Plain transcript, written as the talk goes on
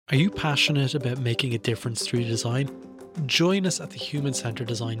Are you passionate about making a difference through design? Join us at the Human Centred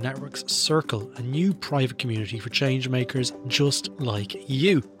Design Network's Circle, a new private community for change makers just like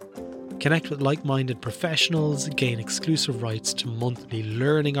you. Connect with like-minded professionals, gain exclusive rights to monthly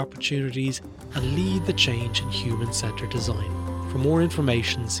learning opportunities, and lead the change in human-centred design. For more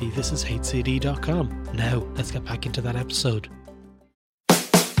information, see thisishcd.com. Now, let's get back into that episode.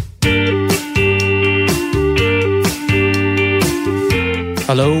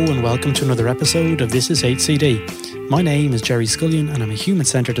 Hello and welcome to another episode of This is HCD. My name is Jerry Scullion and I'm a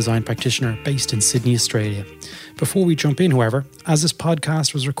human-centred design practitioner based in Sydney, Australia. Before we jump in, however, as this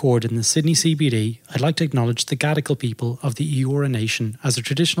podcast was recorded in the Sydney CBD, I'd like to acknowledge the Gadigal people of the Eora Nation as the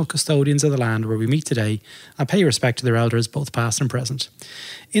traditional custodians of the land where we meet today and pay respect to their elders, both past and present.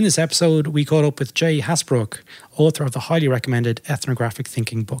 In this episode, we caught up with Jay Hasbrouck, author of the highly recommended Ethnographic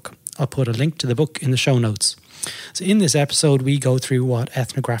Thinking book. I'll put a link to the book in the show notes. So in this episode, we go through what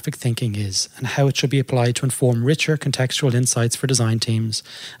ethnographic thinking is and how it should be applied to inform richer contextual insights for design teams,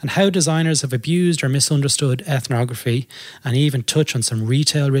 and how designers have abused or misunderstood ethnography, and even touch on some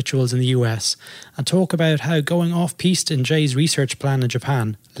retail rituals in the US, and talk about how going off-piste in Jay's research plan in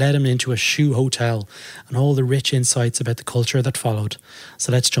Japan led him into a shoe hotel, and all the rich insights about the culture that followed.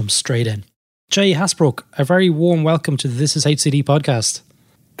 So let's jump straight in. Jay Hasbrouck, a very warm welcome to the This is HCD podcast.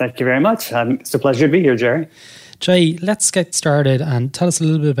 Thank you very much. It's a pleasure to be here, Jerry. Jay, let's get started and tell us a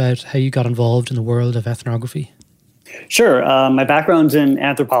little bit about how you got involved in the world of ethnography. Sure. My background's in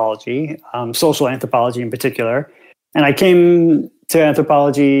anthropology, social anthropology in particular. And I came to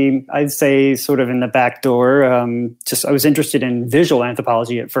anthropology, I'd say, sort of in the back door. I was interested in visual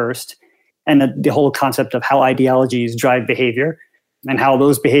anthropology at first, and the whole concept of how ideologies drive behavior and how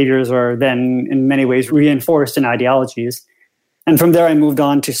those behaviors are then in many ways reinforced in ideologies. And from there, I moved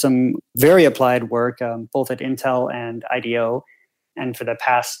on to some very applied work, both at Intel and IDEO. And for the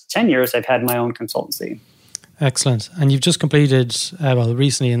past 10 years, I've had my own consultancy. Excellent. And you've just completed,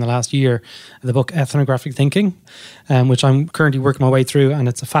 recently in the last year, the book Ethnographic Thinking, which I'm currently working my way through, and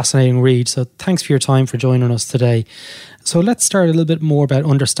it's a fascinating read. So thanks for your time for joining us today. So let's start a little bit more about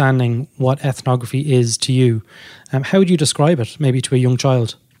understanding what ethnography is to you. How would you describe it, maybe to a young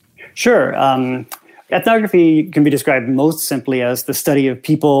child? Sure. Ethnography can be described most simply as the study of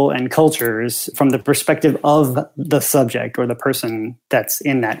people and cultures from the perspective of the subject or the person that's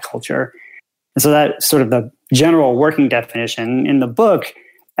in that culture. And so that's sort of the general working definition. In the book,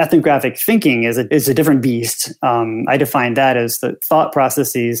 ethnographic thinking is a different beast. I define that as the thought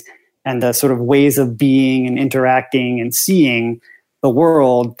processes and the sort of ways of being and interacting and seeing the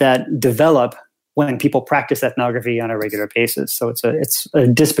world that develop when people practice ethnography on a regular basis. So it's a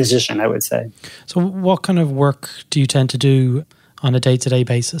disposition, I would say. So what kind of work do you tend to do on a day-to-day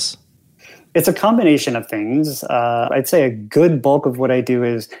basis? It's a combination of things. I'd say a good bulk of what I do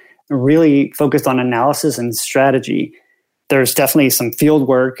is really focused on analysis and strategy. There's definitely some field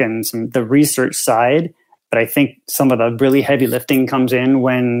work and the research side, but I think some of the really heavy lifting comes in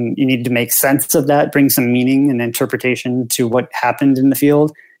when you need to make sense of that, bring some meaning and interpretation to what happened in the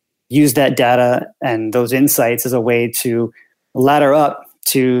field. Use that data and those insights as a way to ladder up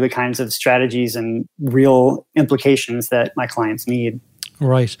to the kinds of strategies and real implications that my clients need.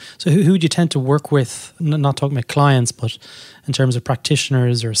 Right. So who do you tend to work with, not talking about clients, but in terms of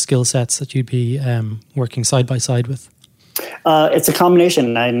practitioners or skill sets that you'd be working side by side with? It's a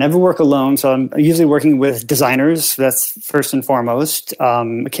combination. I never work alone, so I'm usually working with designers. That's first and foremost.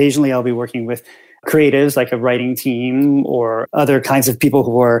 Occasionally I'll be working with creatives like a writing team or other kinds of people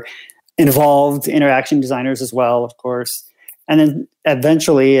who are involved, interaction designers as well, of course. And then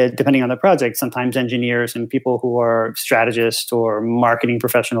eventually, depending on the project, sometimes engineers and people who are strategists or marketing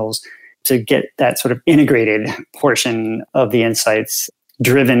professionals to get that sort of integrated portion of the insights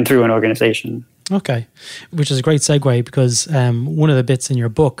driven through an organization. Okay, which is a great segue because one of the bits in your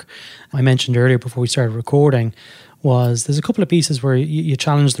book I mentioned earlier before we started recording was there's a couple of pieces where you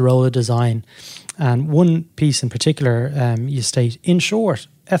challenge the role of design. And one piece in particular, you state, in short,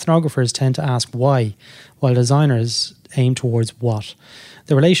 ethnographers tend to ask why, while designers aim towards what.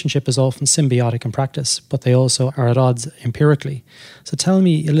 The relationship is often symbiotic in practice, but they also are at odds empirically. So tell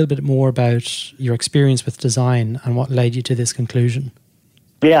me a little bit more about your experience with design and what led you to this conclusion.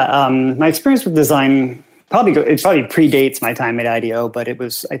 Yeah, my experience with design probably predates my time at IDEO, but it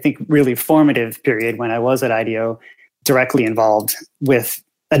was, I think, really formative period when I was at IDEO, directly involved with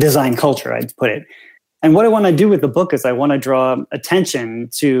a design culture, I'd put it. And what I want to do with the book is I want to draw attention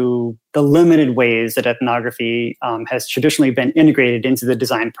to the limited ways that ethnography has traditionally been integrated into the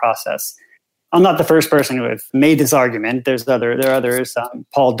design process. I'm not the first person who have made this argument. There are others,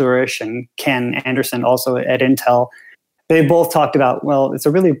 Paul Durish and Ken Anderson, also at Intel. they both talked about, well, it's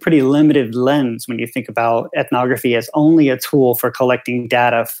a really pretty limited lens when you think about ethnography as only a tool for collecting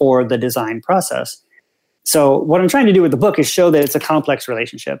data for the design process. So what I'm trying to do with the book is show that it's a complex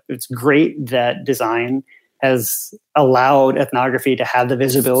relationship. It's great that design has allowed ethnography to have the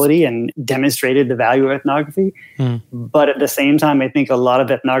visibility and demonstrated the value of ethnography. But at the same time, I think a lot of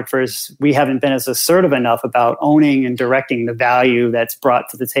ethnographers, we haven't been as assertive enough about owning and directing the value that's brought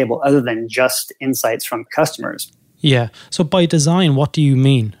to the table other than just insights from customers. Yeah. So by design, what do you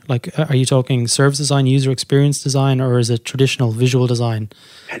mean? Like, are you talking service design, user experience design, or is it traditional visual design?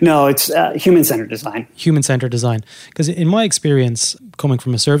 No, it's human-centered design. Human-centered design. Because in my experience, coming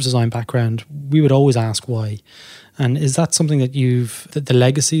from a service design background, we would always ask why. And is that something that the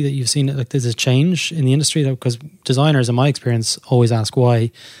legacy that you've seen, like there's a change in the industry? Because designers, in my experience, always ask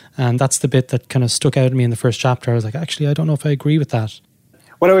why. And that's the bit that kind of stuck out at me in the first chapter. I was like, actually, I don't know if I agree with that.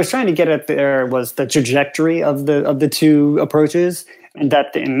 What I was trying to get at there was the trajectory of the two approaches, and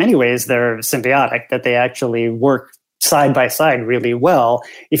that in many ways they're symbiotic, that they actually work side by side really well.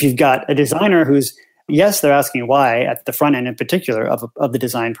 If you've got a designer who's, yes, they're asking why at the front end in particular of the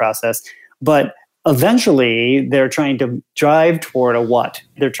design process, but eventually they're trying to drive toward a what.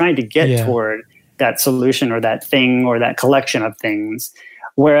 They're trying to get toward that solution or that thing or that collection of things.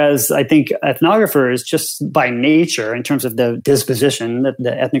 Whereas I think ethnographers, just by nature, in terms of the disposition,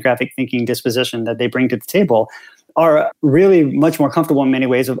 the ethnographic thinking disposition that they bring to the table, are really much more comfortable in many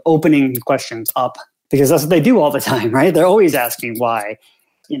ways of opening questions up, because that's what they do all the time, right? They're always asking why.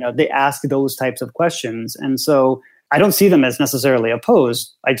 They ask those types of questions. And so I don't see them as necessarily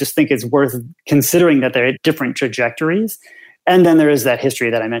opposed. I just think it's worth considering that they're at different trajectories. And then there is that history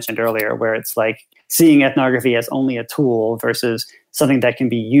that I mentioned earlier, where it's like seeing ethnography as only a tool versus something that can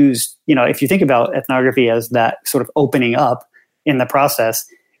be used. If you think about ethnography as that sort of opening up in the process,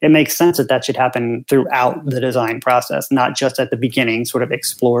 it makes sense that should happen throughout the design process, not just at the beginning sort of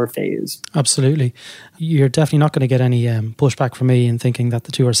explore phase. Absolutely. You're definitely not going to get any pushback from me in thinking that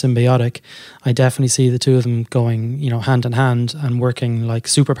the two are symbiotic. I definitely see the two of them going, hand in hand and working like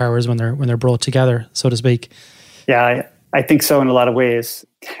superpowers when they're brought together, so to speak. Yeah, I think so in a lot of ways.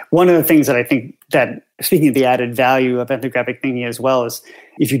 One of the things that I think that, speaking of the added value of ethnographic thinking as well, is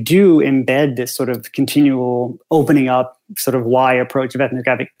if you do embed this sort of continual opening up sort of why approach of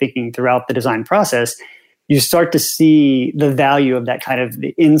ethnographic thinking throughout the design process, you start to see the value of that kind of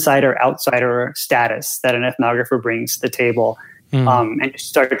the insider-outsider status that an ethnographer brings to the table. And you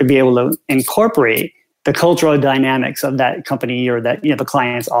start to be able to incorporate the cultural dynamics of that company or that the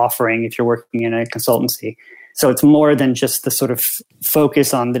client's offering if you're working in a consultancy. So it's more than just the sort of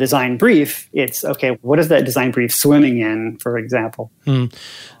focus on the design brief. It's, okay, what is that design brief swimming in, for example?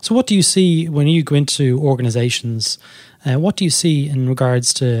 So what do you see when you go into organizations? What do you see in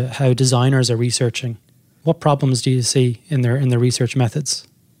regards to how designers are researching? What problems do you see in their research methods?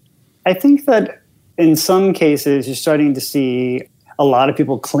 I think that in some cases, you're starting to see a lot of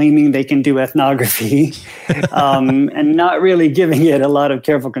people claiming they can do ethnography and not really giving it a lot of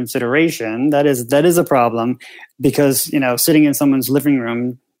careful consideration. That is a problem, because sitting in someone's living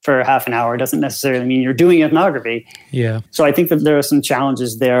room for half an hour doesn't necessarily mean you're doing ethnography. Yeah. So I think that there are some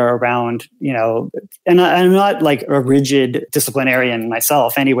challenges there around, and I'm not like a rigid disciplinarian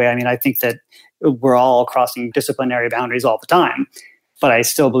myself anyway. I mean, I think that we're all crossing disciplinary boundaries all the time, but I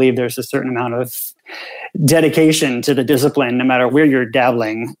still believe there's a certain amount of dedication to the discipline, no matter where you're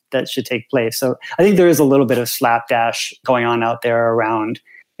dabbling, that should take place. So I think there is a little bit of slapdash going on out there around,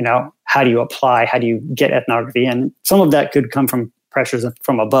 how do you apply, how do you get ethnography? And some of that could come from pressures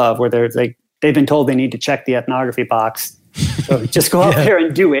from above, where they've been told they need to check the ethnography box. So just go out there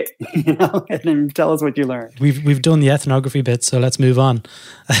and do it, and then tell us what you learned. We've done the ethnography bit, so let's move on.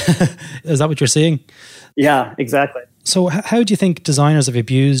 Is that what you're seeing? Yeah, exactly. So how do you think designers have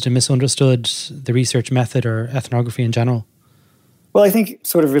abused and misunderstood the research method or ethnography in general? Well, I think it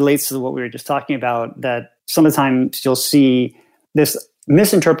sort of relates to what we were just talking about, that sometimes you'll see this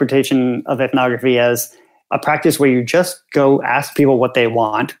misinterpretation of ethnography as a practice where you just go ask people what they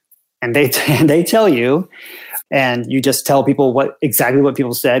want, and they tell you, and you just tell people exactly what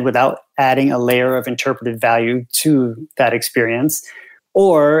people said without adding a layer of interpretive value to that experience.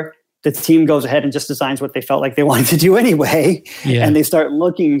 Or the team goes ahead and just designs what they felt like they wanted to do anyway, and they start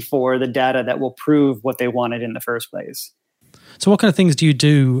looking for the data that will prove what they wanted in the first place. So what kind of things do you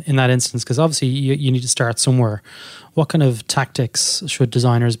do in that instance? Because obviously you need to start somewhere. What kind of tactics should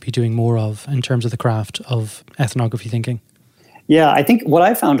designers be doing more of in terms of the craft of ethnography thinking? Yeah, I think what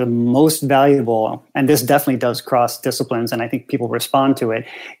I found most valuable, and this definitely does cross disciplines, and I think people respond to it,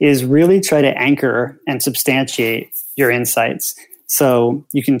 is really try to anchor and substantiate your insights. So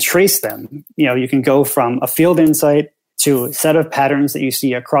you can trace them. You can go from a field insight to a set of patterns that you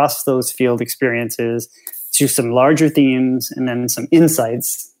see across those field experiences, to some larger themes, and then some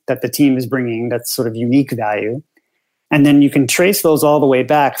insights that the team is bringing that's sort of unique value. And then you can trace those all the way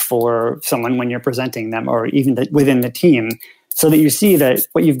back for someone when you're presenting them, or even within the team, so that you see that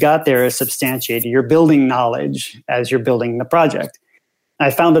what you've got there is substantiated. You're building knowledge as you're building the project.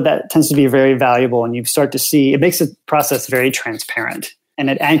 I found that tends to be very valuable, and you start to see, it makes the process very transparent, and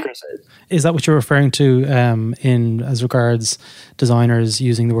it anchors it. Is that what you're referring to in as regards designers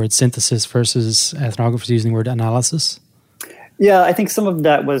using the word synthesis versus ethnographers using the word analysis? Yeah, I think some of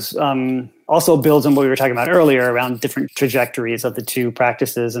that was also builds on what we were talking about earlier around different trajectories of the two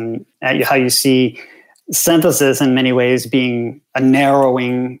practices, and how you see synthesis in many ways being a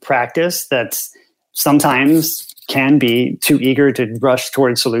narrowing practice that sometimes can be too eager to rush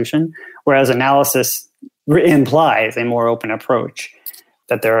towards solution, whereas analysis implies a more open approach,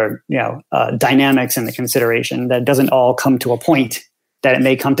 that there are dynamics in the consideration that doesn't all come to a point, that it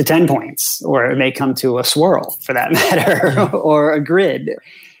may come to 10 points, or it may come to a swirl for that matter, or a grid.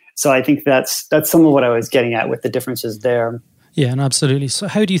 So I think that's some of what I was getting at with the differences there. Yeah, and absolutely. So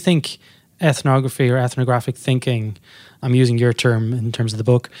how do you think ethnography or ethnographic thinking, I'm using your term in terms of the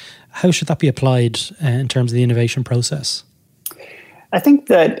book, how should that be applied in terms of the innovation process? I think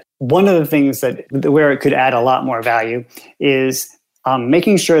that one of the things where it could add a lot more value is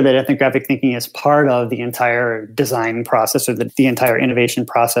making sure that ethnographic thinking is part of the entire design process, or the entire innovation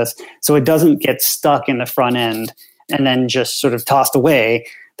process, so it doesn't get stuck in the front end and then just sort of tossed away.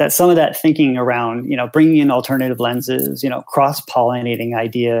 That some of that thinking around, bringing in alternative lenses, cross-pollinating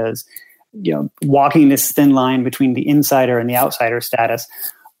ideas, walking this thin line between the insider and the outsider status,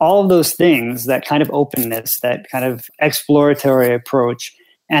 all of those things, that kind of openness, that kind of exploratory approach,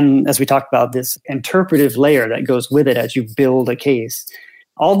 and as we talked about, this interpretive layer that goes with it as you build a case,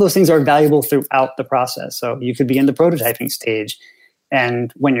 all those things are valuable throughout the process. So you could be in the prototyping stage,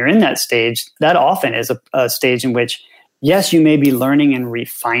 and when you're in that stage, that often is a stage in which, yes, you may be learning and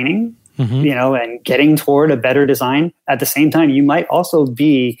refining, and getting toward a better design. At the same time, you might also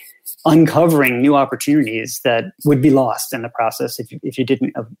be uncovering new opportunities that would be lost in the process if you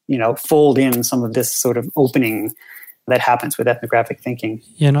didn't, fold in some of this sort of opening that happens with ethnographic thinking.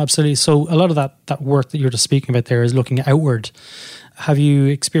 Yeah, no, absolutely. So a lot of that work that you're just speaking about there is looking outward. Have you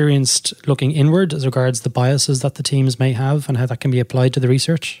experienced looking inward as regards the biases that the teams may have and how that can be applied to the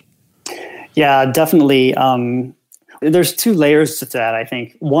research? Yeah, definitely. There's two layers to that, I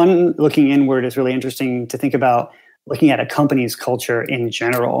think. One, looking inward is really interesting to think about looking at a company's culture in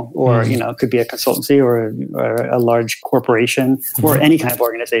general, or, it could be a consultancy or a large corporation or any kind of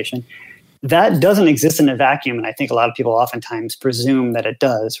organization. That doesn't exist in a vacuum, and I think a lot of people oftentimes presume that it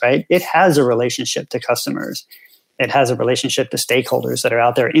does, right? It has a relationship to customers. It has a relationship to stakeholders that are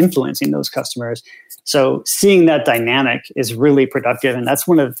out there influencing those customers. So seeing that dynamic is really productive, and that's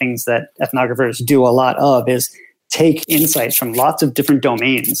one of the things that ethnographers do a lot of, is take insights from lots of different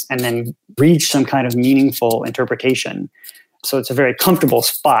domains and then reach some kind of meaningful interpretation. So it's a very comfortable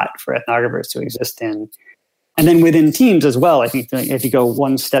spot for ethnographers to exist in. And then within teams as well, I think if you go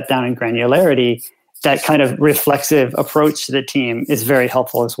one step down in granularity, that kind of reflexive approach to the team is very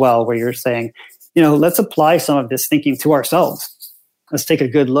helpful as well, where you're saying, let's apply some of this thinking to ourselves. Let's take a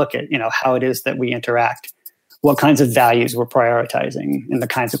good look at, how it is that we interact, what kinds of values we're prioritizing, and the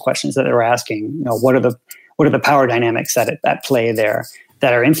kinds of questions that we're asking. What are the power dynamics at play there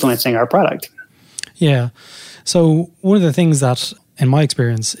that are influencing our product? Yeah. So one of the things that, in my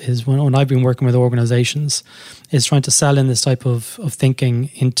experience, is when I've been working with organizations, is trying to sell in this type of thinking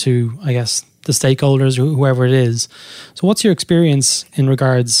into, I guess, the stakeholders, whoever it is. So what's your experience in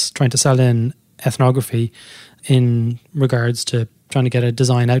regards trying to sell in ethnography in regards to trying to get a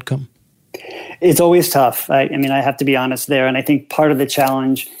design outcome? It's always tough. I have to be honest there. And I think part of the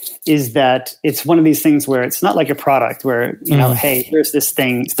challenge is that it's one of these things where it's not like a product where, hey, here's this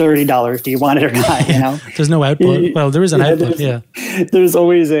thing, $30. Do you want it or not? There's no output. Well, there is an output. There's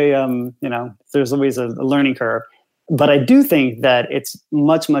always there's always a learning curve. But I do think that it's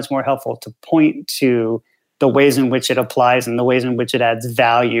much, much more helpful to point to the ways in which it applies and the ways in which it adds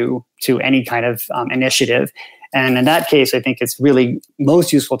value to any kind of initiative. And in that case, I think it's really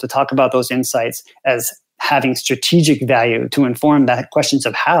most useful to talk about those insights as having strategic value to inform that questions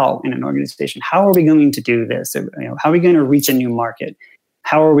of how in an organization. How are we going to do this? How are we going to reach a new market?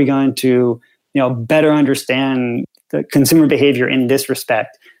 How are we going to better understand the consumer behavior in this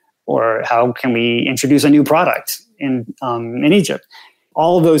respect? Or how can we introduce a new product in Egypt?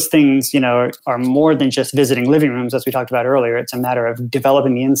 All of those things, are more than just visiting living rooms, as we talked about earlier. It's a matter of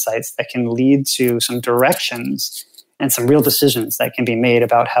developing the insights that can lead to some directions and some real decisions that can be made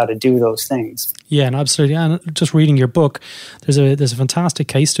about how to do those things. Yeah, and absolutely. And just reading your book, there's a fantastic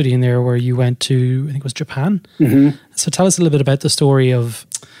case study in there where you went to, I think it was Japan. Mm-hmm. So tell us a little bit about the story of,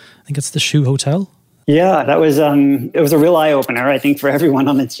 I think it's the Shoe Hotel. Yeah, that was it was a real eye-opener, I think, for everyone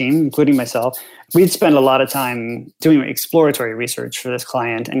on the team, including myself. We'd spent a lot of time doing exploratory research for this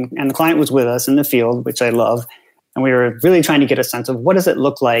client, and the client was with us in the field, which I love. And we were really trying to get a sense of what does it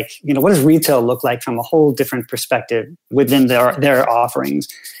look like, what does retail look like from a whole different perspective within their offerings,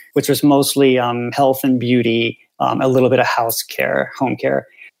 which was mostly health and beauty, a little bit of house care, home care.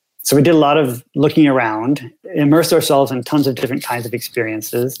 So we did a lot of looking around, immersed ourselves in tons of different kinds of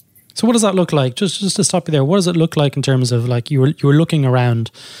experiences. So what does that look like? Just to stop you there, what does it look like in terms of, like, you were looking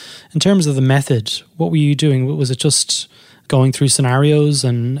around, in terms of the method? What were you doing? Was it just going through scenarios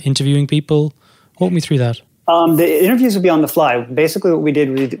and interviewing people? Walk me through that. The interviews would be on the fly. Basically what we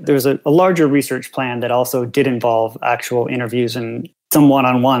did, there was a larger research plan that also did involve actual interviews and some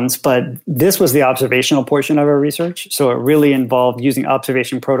one-on-ones, but this was the observational portion of our research. So it really involved using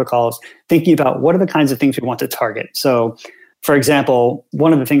observation protocols, thinking about what are the kinds of things we want to target. So, for example,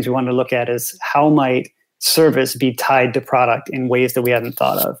 one of the things we wanted to look at is how might service be tied to product in ways that we hadn't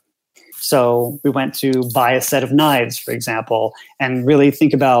thought of. So we went to buy a set of knives, for example, and really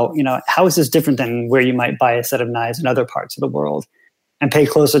think about, how is this different than where you might buy a set of knives in other parts of the world, and pay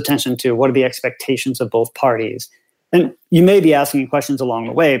close attention to what are the expectations of both parties. And you may be asking questions along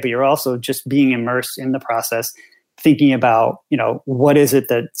the way, but you're also just being immersed in the process, thinking about, what is it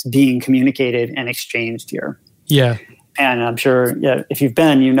that's being communicated and exchanged here. Yeah. And I'm sure, if you've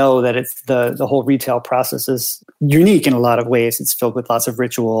been, that it's the whole retail process is unique in a lot of ways. It's filled with lots of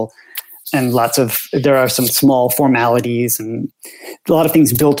ritual and there are some small formalities and a lot of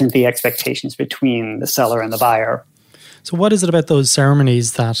things built into the expectations between the seller and the buyer. So what is it about those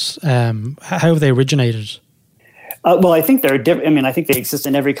ceremonies that, how have they originated? Well, I think they're different. I think they exist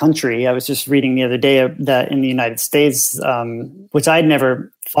in every country. I was just reading the other day that in the United States, which I'd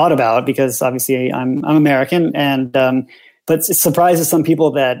never thought about because obviously I'm American, but it surprises some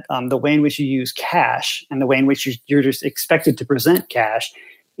people that the way in which you use cash and the way in which you're just expected to present cash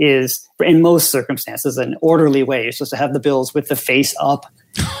is, in most circumstances, an orderly way. You're supposed to have the bills with the face up,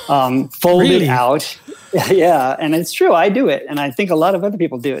 folded Really? Out. Yeah, and it's true. I do it, and I think a lot of other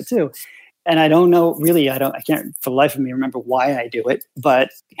people do it too. And I don't know, really, I can't for the life of me remember why I do it, but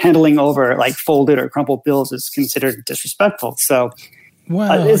handling over like folded or crumpled bills is considered disrespectful. So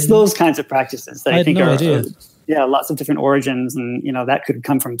it's those kinds of practices that I think are, lots of different origins. And, that could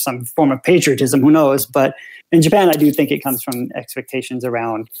come from some form of patriotism, who knows? But in Japan, I do think it comes from expectations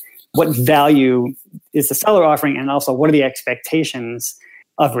around what value is the seller offering, and also what are the expectations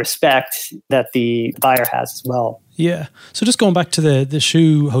of respect that the buyer has as well. Yeah. So just going back to the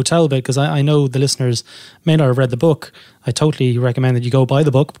Shoe Hotel bit, because I know the listeners may not have read the book. I totally recommend that you go buy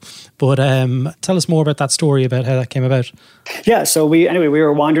the book. But tell us more about that story, about how that came about. Yeah. So we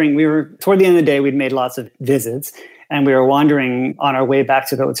were wandering. Toward the end of the day, we'd made lots of visits, and we were wandering on our way back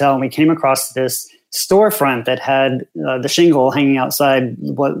to the hotel, and we came across this storefront that had the shingle hanging outside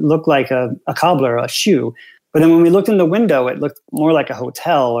what looked like a cobbler, a shoe. But then when we looked in the window, it looked more like a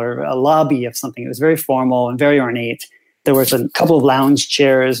hotel or a lobby of something. It was very formal and very ornate. There was a couple of lounge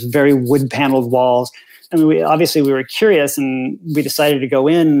chairs, very wood-paneled walls. And we were curious, and we decided to go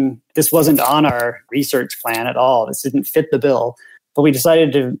in. This wasn't on our research plan at all. This didn't fit the bill. But we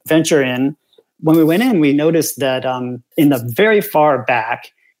decided to venture in. When we went in, we noticed that in the very far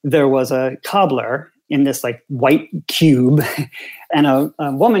back, there was a cobbler in this like white cube, and a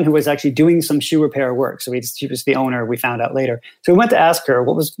woman who was actually doing some shoe repair work. So she was the owner, we found out later. So we went to ask her,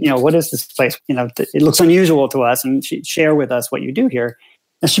 what is this place? It looks unusual to us, and she'd share with us what you do here.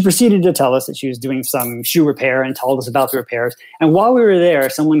 And she proceeded to tell us that she was doing some shoe repair and told us about the repairs. And while we were there,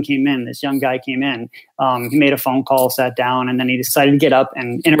 someone came in, this young guy came in. He made a phone call, sat down, and then he decided to get up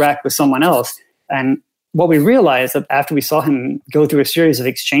and interact with someone else. And what we realized that after we saw him go through a series of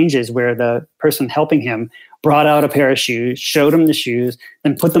exchanges where the person helping him brought out a pair of shoes, showed him the shoes,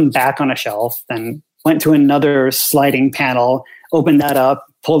 then put them back on a shelf, then went to another sliding panel, opened that up,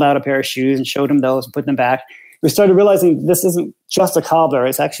 pulled out a pair of shoes and showed him those, put them back. We started realizing this isn't just a cobbler,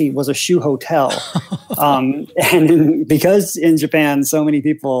 it actually was a shoe hotel. Because in Japan, so many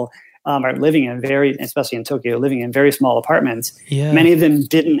people are living in especially in Tokyo, living in very small apartments. Yeah. Many of them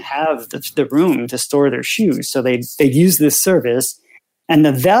didn't have the room to store their shoes. So they'd use this service. And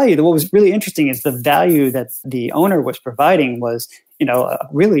the value, what was really interesting is the value that the owner was providing was, a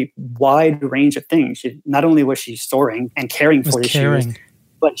really wide range of things. Not only was she storing and caring for the shoes,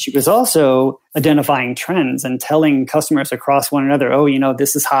 But she was also identifying trends and telling customers across one another, oh,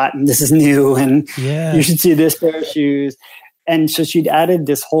 this is hot and this is new and you should see this pair of shoes. And so she'd added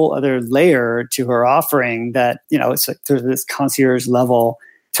this whole other layer to her offering that, it's like there's this concierge level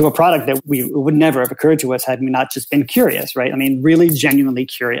to a product that would never have occurred to us had we not just been curious, right? I mean, really genuinely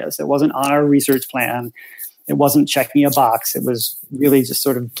curious. It wasn't on our research plan. It wasn't checking a box. It was really just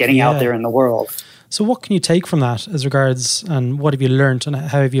sort of getting out there in the world. So what can you take from that as regards, and what have you learned, and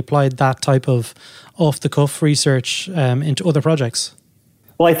how have you applied that type of off-the-cuff research into other projects?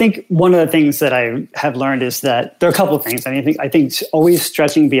 Well, I think one of the things that I have learned is that there are a couple of things. I think always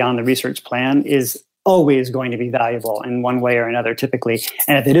stretching beyond the research plan is always going to be valuable in one way or another, typically.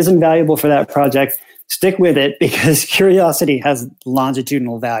 And if it isn't valuable for that project, stick with it, because curiosity has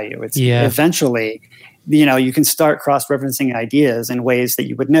longitudinal value. It's eventually, you can start cross-referencing ideas in ways that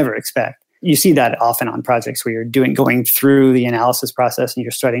you would never expect. You see that often on projects where you're going through the analysis process and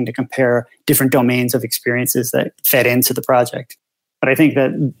you're starting to compare different domains of experiences that fed into the project. But I think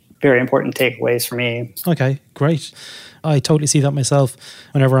that very important takeaways for me. Okay, great. I totally see that myself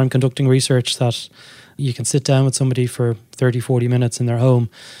whenever I'm conducting research, that you can sit down with somebody for 30, 40 minutes in their home,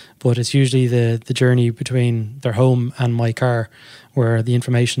 but it's usually the journey between their home and my car where the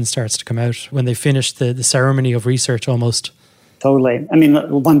information starts to come out when they finish the ceremony of research almost. Totally. I mean,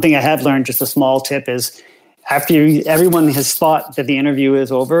 one thing I have learned, just a small tip, is after everyone has thought that the interview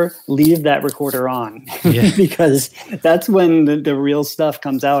is over, leave that recorder on because that's when the real stuff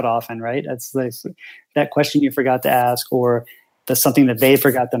comes out often, right? That's that question you forgot to ask, or that's something that they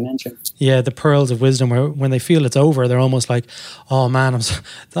forgot to mention. Yeah, the pearls of wisdom, where when they feel it's over, they're almost like, oh man,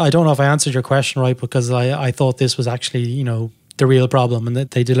 I don't know if I answered your question right because I thought this was actually, the real problem, and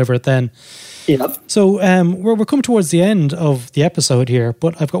that they deliver it then. Yep. So we're coming towards the end of the episode here,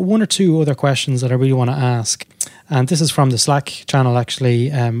 but I've got one or two other questions that I really want to ask. And this is from the Slack channel, actually.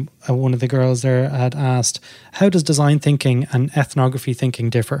 One of the girls there had asked, how does design thinking and ethnography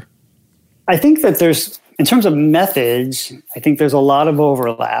thinking differ? I think that in terms of methods, I think there's a lot of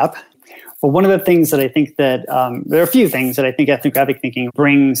overlap. But one of the things that I think that, there are a few things that I think ethnographic thinking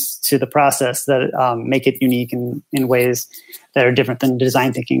brings to the process that make it unique in ways that are different than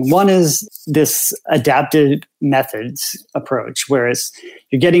design thinking. One is this adapted methods approach, whereas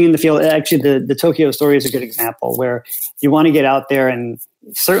you're getting in the field. Actually, the Tokyo story is a good example where you want to get out there and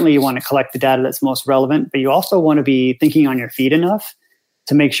certainly you want to collect the data that's most relevant, but you also want to be thinking on your feet enough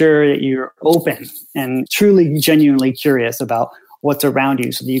to make sure that you're open and truly, genuinely curious about what's around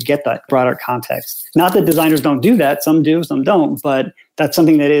you so that you get that broader context. Not that designers don't do that. Some do, some don't, but that's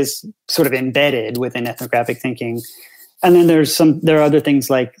something that is sort of embedded within ethnographic thinking. And then there are other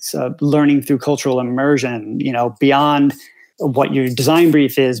things like learning through cultural immersion, beyond what your design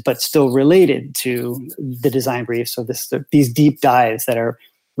brief is, but still related to the design brief. So these deep dives that are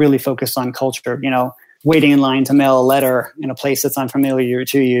really focused on culture, waiting in line to mail a letter in a place that's unfamiliar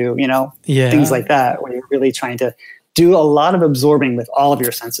to you, things like that, where you're really trying to do a lot of absorbing with all of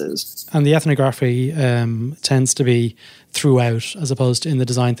your senses. And the ethnography tends to be throughout, as opposed to in the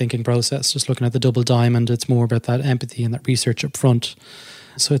design thinking process, just looking at the double diamond. It's more about that empathy and that research up front.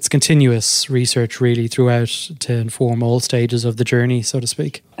 So it's continuous research really throughout to inform all stages of the journey, so to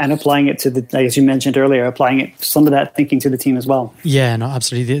speak. And applying it to as you mentioned earlier, some of that thinking to the team as well. Yeah, no,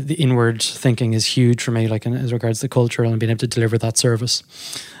 absolutely. The inward thinking is huge for me, like as regards to the culture and being able to deliver that service.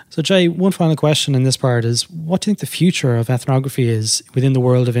 So Jay, one final question in this part is, what do you think the future of ethnography is within the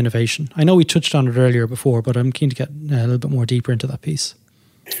world of innovation? I know we touched on it earlier before, but I'm keen to get a little bit more deeper into that piece.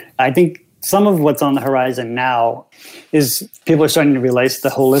 I think some of what's on the horizon now is people are starting to realize the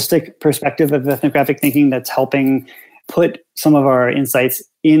holistic perspective of ethnographic thinking that's helping put some of our insights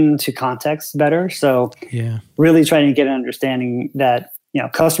into context better. So really trying to get an understanding that,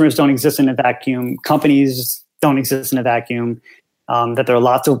 customers don't exist in a vacuum, companies don't exist in a vacuum, that there are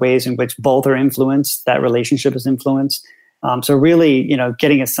lots of ways in which both are influenced, that relationship is influenced. So really,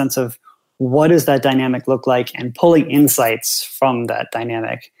 getting a sense of what does that dynamic look like and pulling insights from that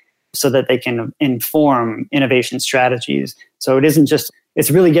dynamic so that they can inform innovation strategies. So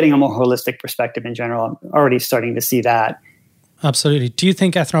it's really getting a more holistic perspective in general. I'm already starting to see that. Absolutely. Do you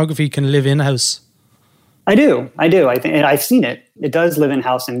think ethnography can live in-house? I do. I think I've seen it. It does live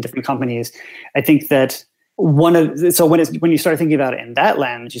in-house in different companies. I think that when you start thinking about it in that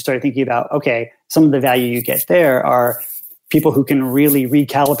lens, you start thinking about, okay, some of the value you get there are people who can really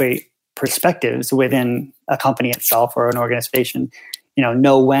recalibrate perspectives within a company itself or an organization,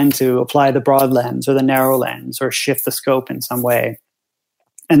 know when to apply the broad lens or the narrow lens or shift the scope in some way.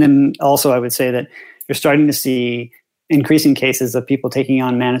 And then also I would say that you're starting to see increasing cases of people taking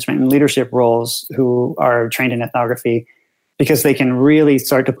on management and leadership roles who are trained in ethnography, because they can really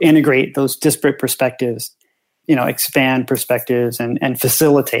start to integrate those disparate perspectives, expand perspectives and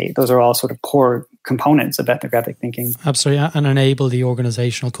facilitate. Those are all sort of core components of ethnographic thinking. Absolutely, and enable the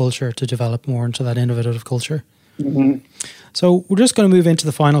organizational culture to develop more into that innovative culture. Mm-hmm. So we're just going to move into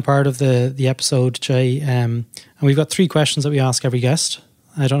the final part of the episode, Jay, and we've got 3 questions that we ask every guest.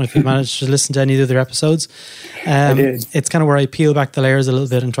 I don't know if you managed to listen to any of the other episodes. I did. It's kind of where I peel back the layers a little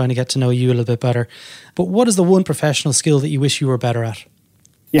bit and trying to get to know you a little bit better. But what is the one professional skill that you wish you were better at?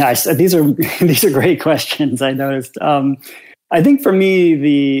 Yeah, these are great questions. I noticed. I think for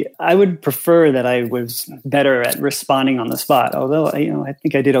me, I would prefer that I was better at responding on the spot. Although I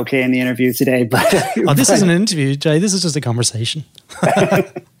think I did okay in the interview today. But this isn't an interview, Jay. This is just a conversation.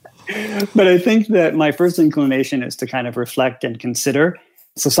 But I think that my first inclination is to kind of reflect and consider.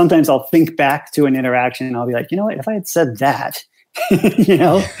 So sometimes I'll think back to an interaction and I'll be like, what, if I had said that,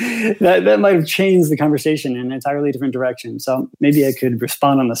 that might have changed the conversation in an entirely different direction. So maybe I could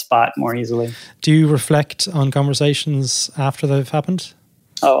respond on the spot more easily. Do you reflect on conversations after they've happened?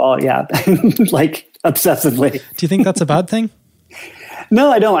 Oh yeah. Like obsessively. Do you think that's a bad thing?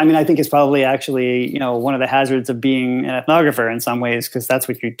 No, I don't. I mean, I think it's probably actually, one of the hazards of being an ethnographer in some ways, because that's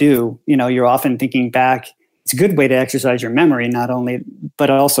what you do. You're often thinking back. It's a good way to exercise your memory, not only, but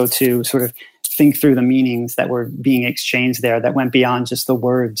also to sort of think through the meanings that were being exchanged there that went beyond just the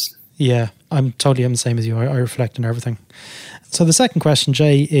words. Yeah, I'm the same as you. I reflect on everything. So the second question,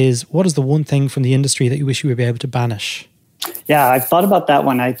 Jay, is what is the one thing from the industry that you wish you would be able to banish? Yeah, I've thought about that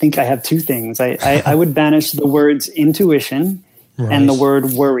one. I think I have 2 things. I would banish the words intuition and the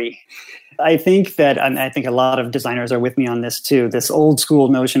word worry. I think that, and I think a lot of designers are with me on this too, this old school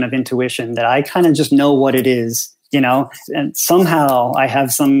notion of intuition that I kind of just know what it is, and somehow I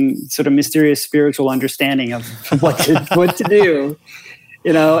have some sort of mysterious spiritual understanding of what to do.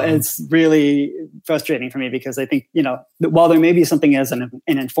 It's really frustrating for me because I think, while there may be something as an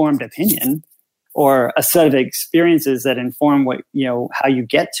informed opinion or a set of experiences that inform what, how you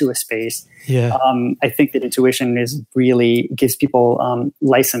get to a space, I think that intuition gives people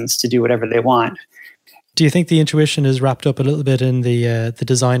license to do whatever they want. Do you think the intuition is wrapped up a little bit in the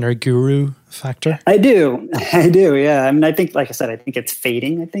designer guru factor? I do. Yeah. I mean, I think, like I said, I think it's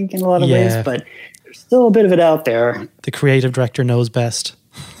fading, in a lot of ways, but there's still a bit of it out there. The creative director knows best.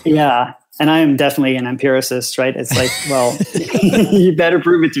 Yeah. And I am definitely an empiricist, right? It's like, well, you better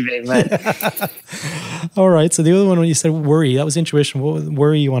prove it to me. But all right. So the other one, when you said worry, that was intuition. What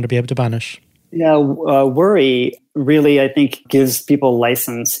worry you want to be able to banish? Yeah, worry really, I think, gives people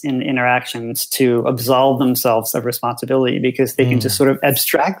license in interactions to absolve themselves of responsibility because they can just sort of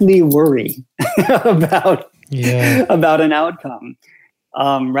abstractly worry about an outcome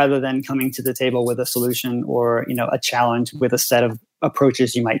rather than coming to the table with a solution or, a challenge with a set of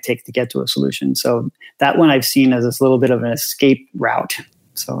approaches you might take to get to a solution. So that one I've seen as this little bit of an escape route.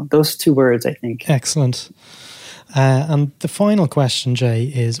 So those 2 words, I think. Excellent. And the final question, Jay,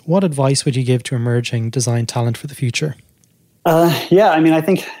 is what advice would you give to emerging design talent for the future? I mean, I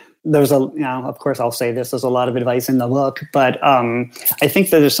think there's of course I'll say this, there's a lot of advice in the book, but I think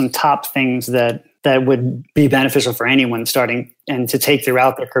that there's some top things that would be beneficial for anyone starting and to take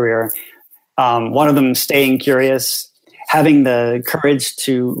throughout their career. One of them, staying curious, having the courage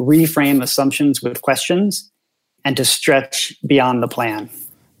to reframe assumptions with questions and to stretch beyond the plan.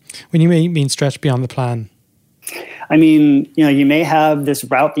 When you mean stretch beyond the plan? I mean, you may have this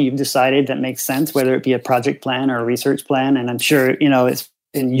route that you've decided that makes sense, whether it be a project plan or a research plan. And I'm sure,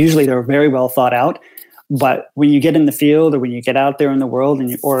 and usually they're very well thought out. But when you get in the field or when you get out there in the world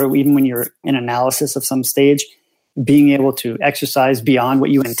or even when you're in analysis of some stage, being able to exercise beyond what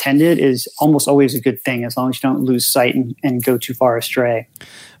you intended is almost always a good thing as long as you don't lose sight and go too far astray.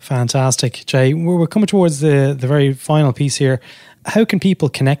 Fantastic. Jay, we're coming towards the very final piece here. How can people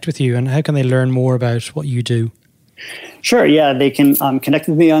connect with you and how can they learn more about what you do? Sure. Yeah, they can connect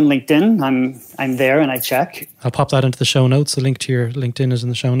with me on LinkedIn. I'm there and I check. I'll pop that into the show notes. The link to your LinkedIn is in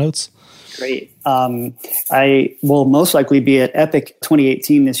the show notes. Great. I will most likely be at EPIC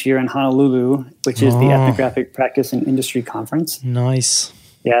 2018 this year in Honolulu, which is the Ethnographic Practice and Industry Conference. Nice.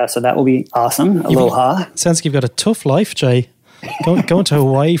 Yeah, so that will be awesome. Aloha. Sounds like you've got a tough life, Jay. Going to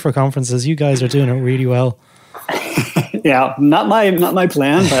Hawaii for conferences. You guys are doing it really well. Yeah, not my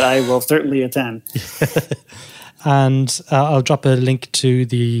plan, but I will certainly attend. And I'll drop a link to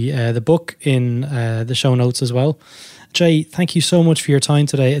the book in the show notes as well. Jay, thank you so much for your time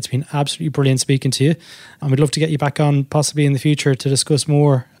today. It's been absolutely brilliant speaking to you. And we'd love to get you back on possibly in the future to discuss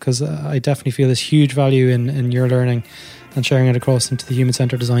more because I definitely feel there's huge value in your learning and sharing it across into the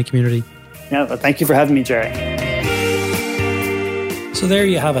human-centered design community. Yeah, well, thank you for having me, Jerry. So there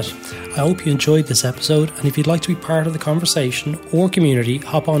you have it. I hope you enjoyed this episode, and if you'd like to be part of the conversation or community,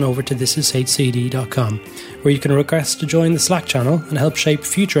 hop on over to thisishcd.com, where you can request to join the Slack channel and help shape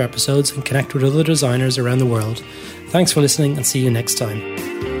future episodes and connect with other designers around the world. Thanks for listening, and see you next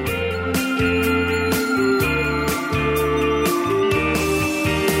time.